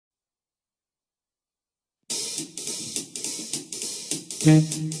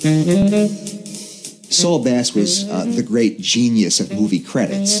Saul Bass was the great genius of movie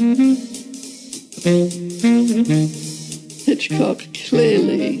credits. Hitchcock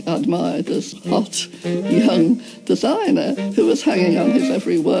clearly admired this hot, young designer who was hanging on his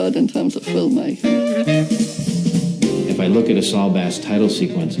every word in terms of filmmaking. If I look at a Saul Bass title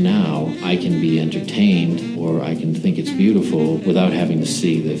sequence now, I can be entertained or I can think it's beautiful without having to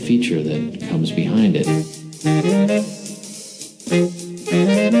see the feature that comes behind it.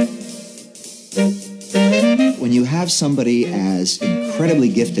 When you have somebody as incredibly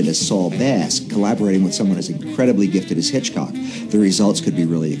gifted as Saul Bass collaborating with someone as incredibly gifted as Hitchcock, the results could be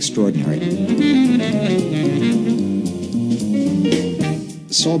really extraordinary.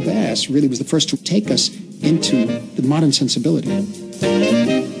 Saul Bass really was the first to take us into the modern sensibility.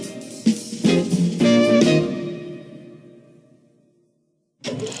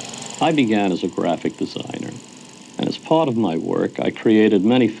 I began as a graphic designer, and as part of my work, I created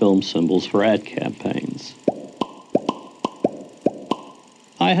many film symbols for ad campaigns.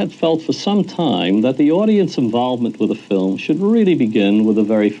 I had felt for some time that the audience involvement with a film should really begin with the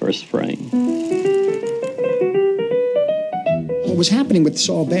very first frame. What was happening with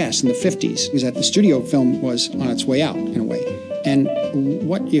Saul Bass in the 50s was that the studio film was on its way out, in a way. And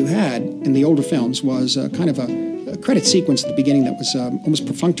what you had in the older films was kind of a credit sequence at the beginning that was almost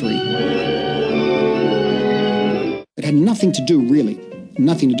perfunctory. It had nothing to do, really,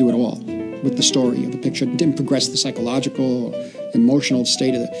 nothing to do at all with the story of the picture. It didn't progress the psychological or emotional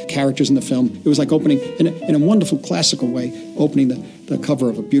state of the characters in the film. It was like opening, in a wonderful classical way, opening the cover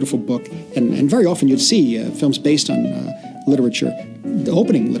of a beautiful book. And very often you'd see films based on literature, the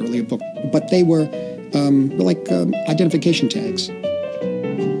opening literally a book, but they were like identification tags.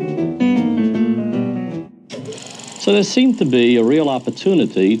 So there seemed to be a real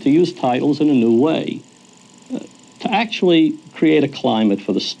opportunity to use titles in a new way, to actually create a climate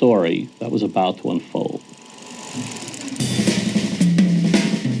for the story that was about to unfold.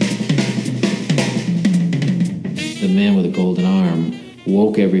 The man with a golden arm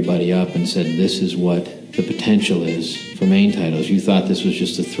woke everybody up and said, this is what the potential is for main titles. You thought this was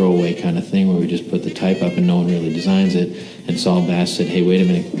just a throwaway kind of thing where we just put the type up and no one really designs it. And Saul Bass said, hey, wait a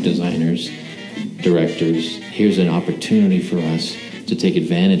minute, designers, directors, here's an opportunity for us to take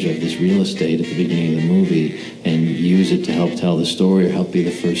advantage of this real estate at the beginning of the movie and use it to help tell the story or help be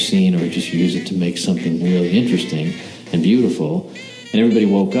the first scene or just use it to make something really interesting and beautiful. And everybody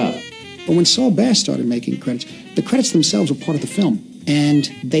woke up. But when Saul Bass started making credits, the credits themselves were part of the film. And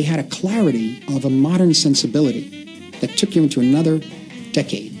they had a clarity of a modern sensibility that took you into another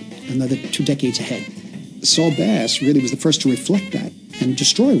decade, another 2 decades ahead. Saul Bass really was the first to reflect that and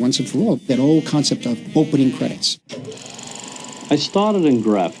destroy once and for all that old concept of opening credits. I started in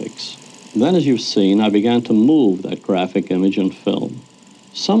graphics. Then, as you've seen, I began to move that graphic image in film.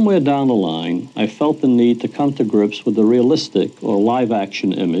 Somewhere down the line, I felt the need to come to grips with the realistic or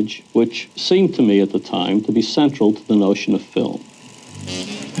live-action image, which seemed to me at the time to be central to the notion of film.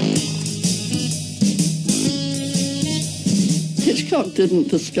 Hitchcock didn't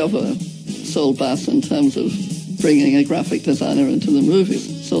discover Saul Bass in terms of bringing a graphic designer into the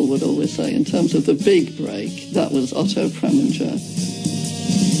movies. Saul would always say, in terms of the big break, that was Otto Preminger.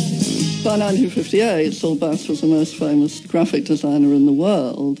 By 1958, Saul Bass was the most famous graphic designer in the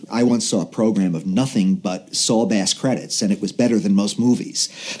world. I once saw a program of nothing but Saul Bass credits, and it was better than most movies.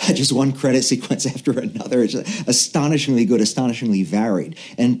 Just one credit sequence after another. It's astonishingly good, astonishingly varied.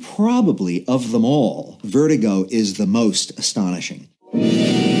 And probably, of them all, Vertigo is the most astonishing.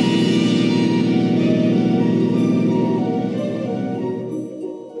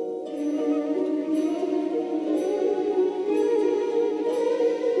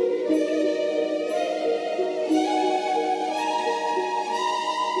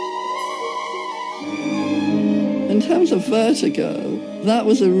 In terms of Vertigo, that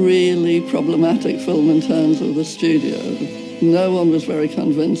was a really problematic film in terms of the studio. No one was very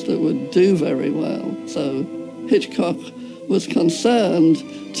convinced it would do very well. So Hitchcock was concerned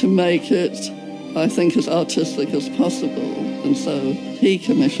to make it, I think, as artistic as possible. And so he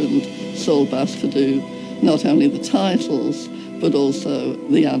commissioned Saul Bass to do not only the titles, but also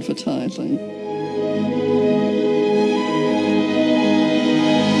the advertising.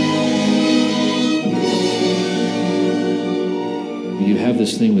 You have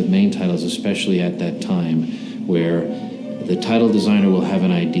this thing with main titles, especially at that time, where the title designer will have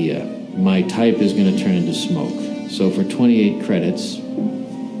an idea. My type is going to turn into smoke. So for 28 credits,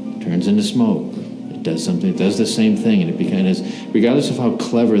 it turns into smoke. It does something, it does the same thing, and it becomes, regardless of how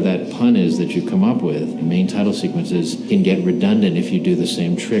clever that pun is that you come up with, main title sequences can get redundant if you do the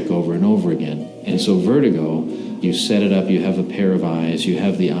same trick over and over again. And so Vertigo, you set it up, you have a pair of eyes, you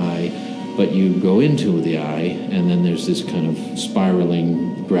have the eye, but you go into the eye, and then there's this kind of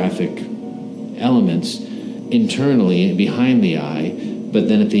spiraling graphic elements internally behind the eye, but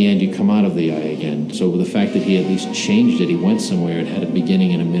then at the end you come out of the eye again. So the fact that he at least changed it, he went somewhere, it had a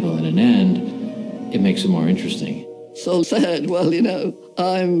beginning and a middle and an end, it makes it more interesting. Saul said, well, you know,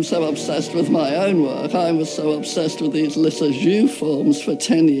 I'm so obsessed with my own work. I was so obsessed with these Lissa Jus forms for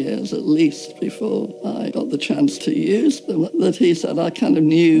 10 years at least before I got the chance to use them, that he said I kind of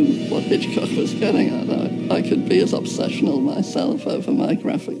knew what Hitchcock was getting at. I could be as obsessional myself over my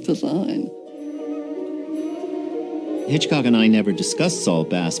graphic design. Hitchcock and I never discussed Saul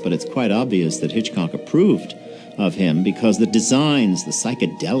Bass, but it's quite obvious that Hitchcock approved of him because the designs, the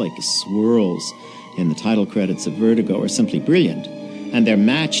psychedelic swirls in the title credits of Vertigo are simply brilliant. And they're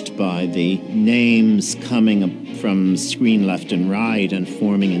matched by the names coming up from screen left and right and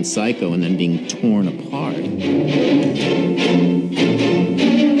forming in Psycho and then being torn apart.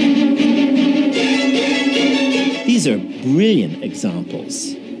 These are brilliant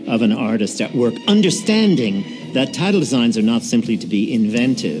examples of an artist at work, understanding that title designs are not simply to be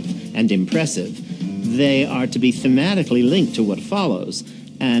inventive and impressive. They are to be thematically linked to what follows.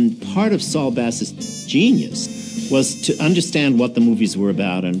 And part of Saul Bass's genius was to understand what the movies were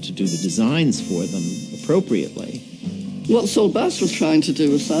about and to do the designs for them appropriately. What Saul Bass was trying to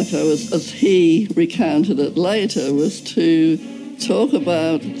do with Psycho, as he recounted it later, was to talk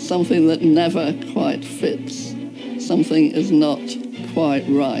about something that never quite fits. Something is not quite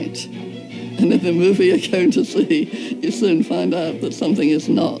right. And in the movie you're going to see, you soon find out that something is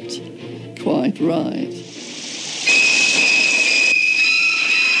not quite right.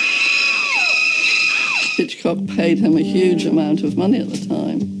 Hitchcock paid him a huge amount of money at the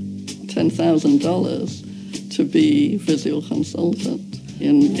time, $10,000, to be visual consultant.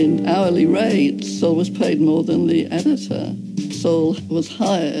 In hourly rates, Saul was paid more than the editor. Saul was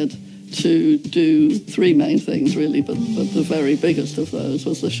hired to do three main things, really, but the very biggest of those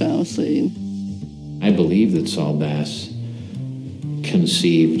was the shower scene. I believe that Saul Bass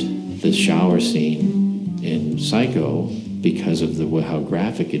conceived the shower scene in Psycho because of how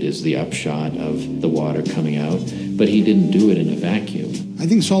graphic it is, the upshot of the water coming out, but he didn't do it in a vacuum. I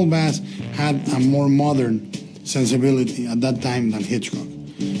think Saul Bass had a more modern sensibility at that time than Hitchcock,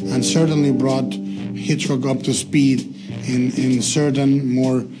 and certainly brought Hitchcock up to speed in certain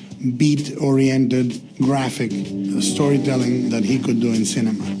more beat-oriented graphic storytelling that he could do in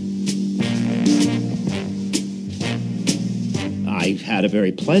cinema. I had a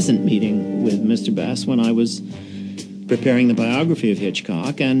very pleasant meeting with Mr. Bass when I was preparing the biography of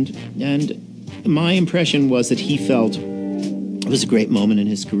Hitchcock, and my impression was that he felt it was a great moment in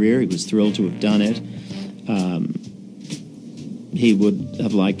his career. He was thrilled to have done it. He would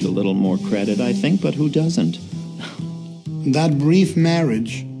have liked a little more credit, I think, but who doesn't? That brief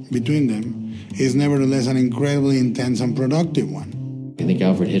marriage between them is nevertheless an incredibly intense and productive one. I think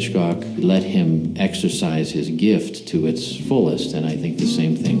Alfred Hitchcock let him exercise his gift to its fullest, and I think the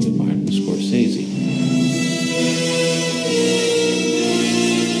same thing with Martin Scorsese.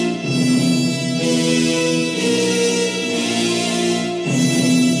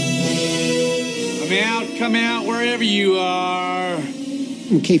 Come out wherever you are.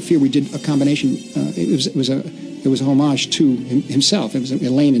 In Cape Fear, we did a combination. It was a homage to himself. It was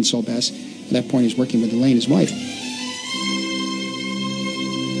Elaine and Saul Bass. At that point, he was working with Elaine, his wife.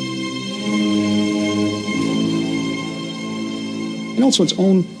 And also its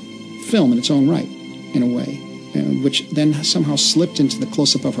own film in its own right, in a way, which then somehow slipped into the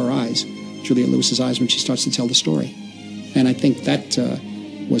close-up of her eyes, Juliette Lewis's eyes, when she starts to tell the story. And I think that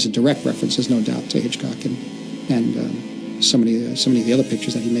was a direct reference, there's no doubt, to Hitchcock and so many of the other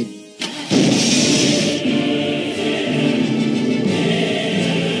pictures that he made.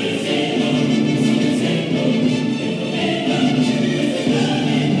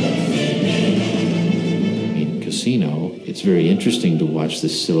 In Casino, it's very interesting to watch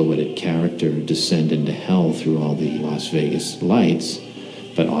this silhouetted character descend into hell through all the Las Vegas lights.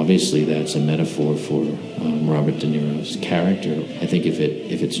 But obviously that's a metaphor for Robert De Niro's character. I think if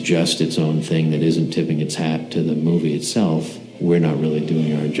it's just its own thing that isn't tipping its hat to the movie itself, we're not really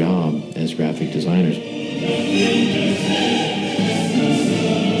doing our job as graphic designers.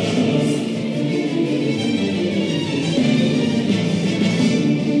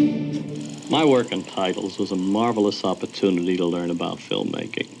 My work in titles was a marvelous opportunity to learn about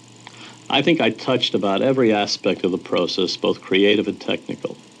filmmaking. I think I touched about every aspect of the process, both creative and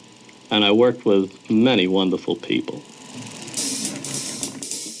technical. and I worked with many wonderful people.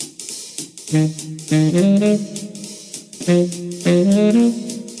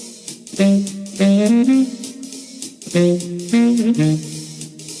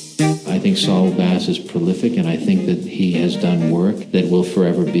 I think Saul Bass is prolific, and I think that he has done work that will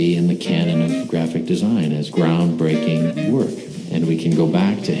forever be in the canon of graphic design as groundbreaking work, and we can go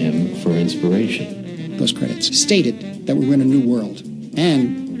back to him for inspiration. Those credits stated that we were in a new world,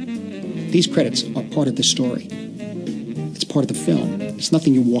 and these credits are part of the story. It's part of the film. It's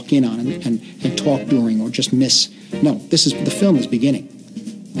nothing you walk in on and talk during or just miss. No, the film is beginning,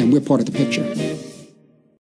 and we're part of the picture.